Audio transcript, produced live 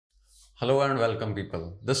Hello and welcome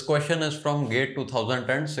people. This question is from GATE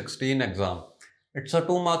 2016 exam. It's a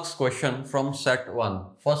 2 marks question from set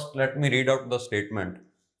 1. First, let me read out the statement.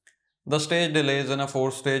 The stage delays in a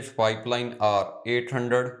 4-stage pipeline are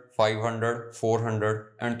 800, 500,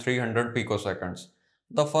 400 and 300 picoseconds.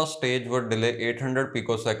 The first stage with delay 800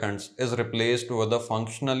 picoseconds is replaced with a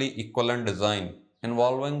functionally equivalent design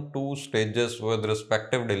involving 2 stages with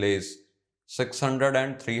respective delays 600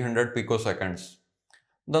 and 300 picoseconds.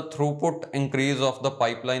 The throughput increase of the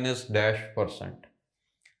pipeline is -%.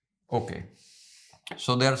 Okay,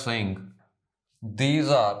 so they are saying these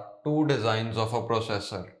are two designs of a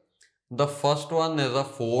processor. The first one is a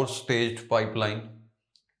 4-staged pipeline,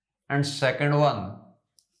 and second one,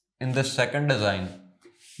 in the second design,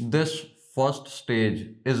 this first stage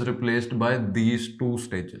is replaced by these 2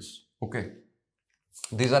 stages. Okay,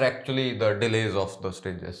 these are actually the delays of the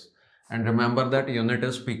stages. And remember that unit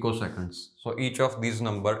is picoseconds. So each of these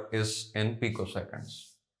number is in picoseconds.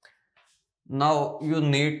 Now you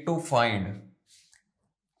need to find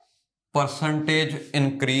percentage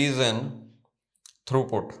increase in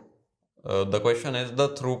throughput. The question is the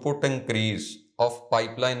throughput increase of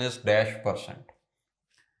pipeline is -%.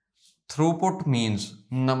 Throughput means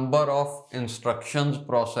number of instructions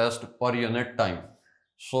processed per unit time.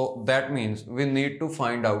 So that means we need to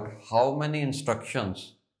find out how many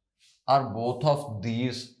instructions are both of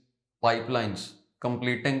these pipelines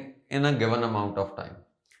completing in a given amount of time.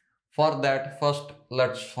 For that, first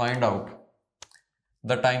let's find out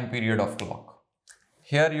the time period of clock.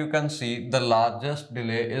 Here you can see the largest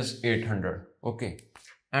delay is 800, okay,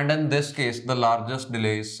 and in this case the largest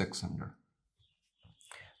delay is 600.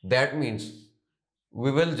 That means we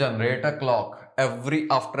will generate a clock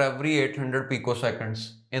after every 800 picoseconds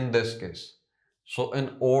in this case. So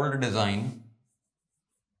in old design,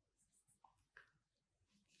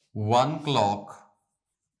 one clock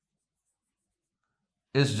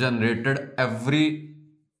is generated every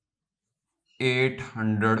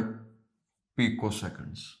 800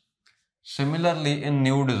 picoseconds. Similarly, in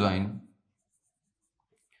new design,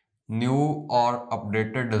 new or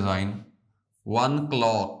updated design, one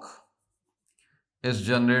clock is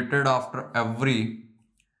generated after every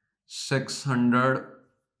 600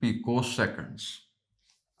 picoseconds.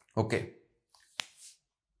 Okay.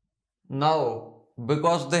 Now,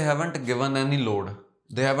 because they haven't given any load,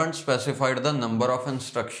 they haven't specified the number of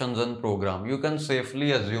instructions in program, you can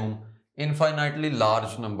safely assume infinitely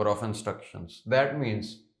large number of instructions. That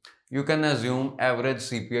means you can assume average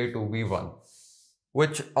CPI to be 1,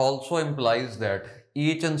 which also implies that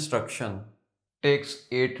each instruction takes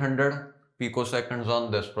 800 picoseconds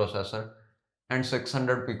on this processor and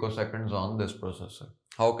 600 picoseconds on this processor.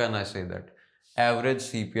 How can I say that? Average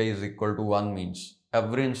CPI is equal to 1 means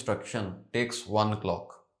every instruction takes 1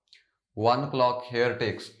 clock. 1 clock here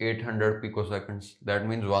takes 800 picoseconds. That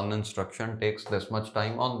means one instruction takes this much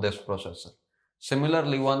time on this processor.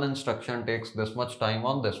 Similarly, one instruction takes this much time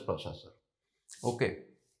on this processor. Okay.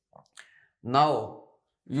 Now,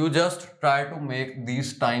 you just try to make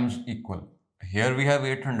these times equal. Here we have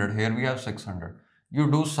 800, here we have 600. You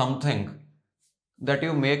do something that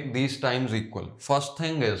you make these times equal. First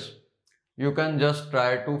thing is, you can just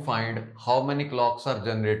try to find how many clocks are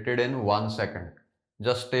generated in 1 second.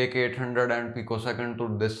 Just take 800 and picosecond to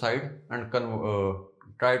this side and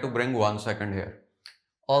try to bring 1 second here.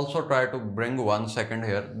 Also try to bring 1 second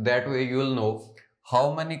here. That way you will know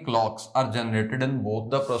how many clocks are generated in both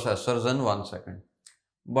the processors in 1 second.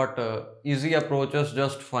 But easy approach is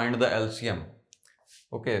just find the LCM.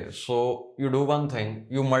 Okay, so you do one thing.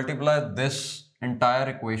 You multiply this entire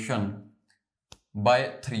equation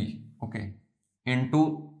by 3. Okay,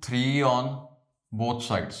 into 3 on both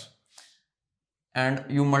sides, and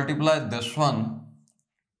you multiply this one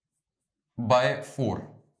by 4.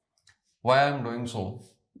 Why I am doing so?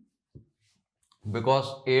 Because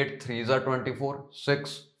 8 3s are 24,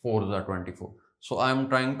 6 4s are 24. So I am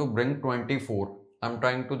trying to bring 24. I am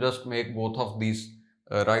trying to just make both of these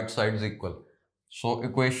right sides equal. So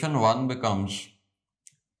equation 1 becomes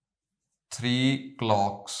 3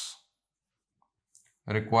 clocks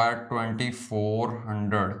require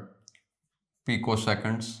 2400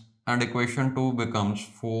 picoseconds, and equation 2 becomes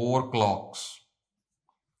 4 clocks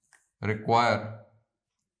require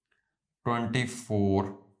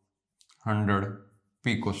 2400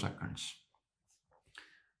 picoseconds.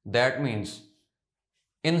 That means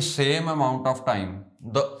in same amount of time,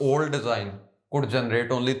 the old design could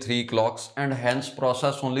generate only 3 clocks and hence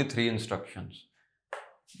process only 3 instructions.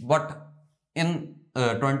 But in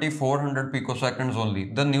 2400 picoseconds only,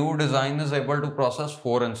 the new design is able to process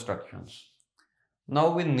 4 instructions.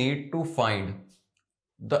 Now we need to find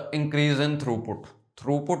the increase in throughput.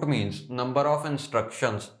 Throughput means number of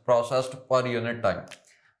instructions processed per unit time.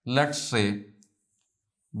 Let's say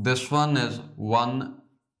this one is 1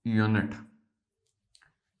 unit.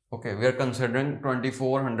 Okay, we are considering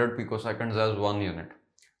 2400 picoseconds as 1 unit.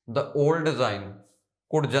 The old design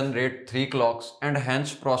could generate 3 clocks and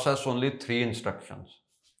hence process only 3 instructions.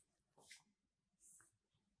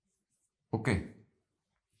 Okay.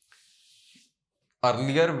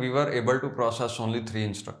 Earlier we were able to process only 3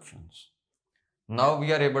 instructions. Now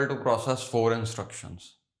we are able to process 4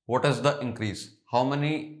 instructions. What is the increase? How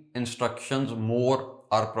many instructions more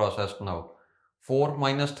are processed now? 4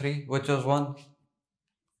 minus 3, which is 1.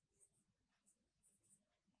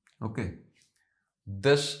 Okay.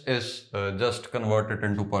 This is just converted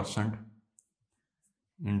into percent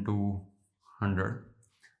into 100.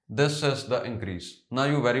 This is the increase. Now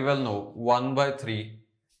you very well know 1 by 3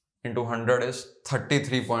 into 100 is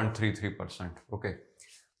 33.33%. Okay.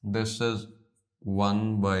 This is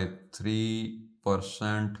 1 by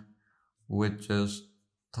 3%, which is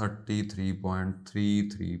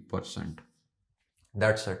 33.33%.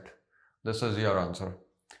 That's it. This is your answer.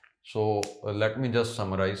 So let me just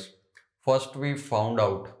summarize. First, we found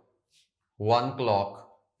out 1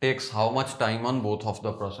 clock takes how much time on both of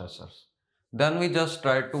the processors. Then we just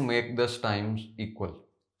tried to make this times equal.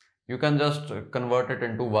 You can just convert it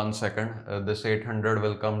into 1 second. This 800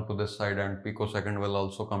 will come to this side and picosecond will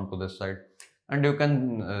also come to this side. And you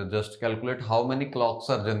can just calculate how many clocks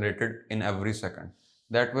are generated in every second.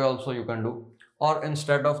 That way also you can do. Or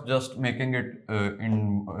instead of just making it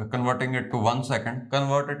converting it to 1 second,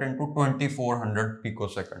 convert it into 2400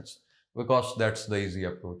 picoseconds, because that's the easy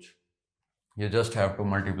approach. You just have to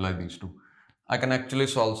multiply these two. I can actually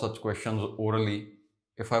solve such questions orally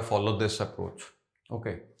if I follow this approach.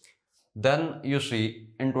 Okay. Then you see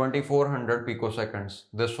in 2400 picoseconds,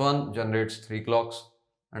 this one generates 3 clocks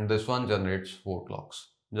and this one generates 4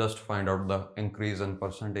 clocks. Just find out the increase in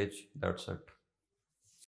percentage. That's it.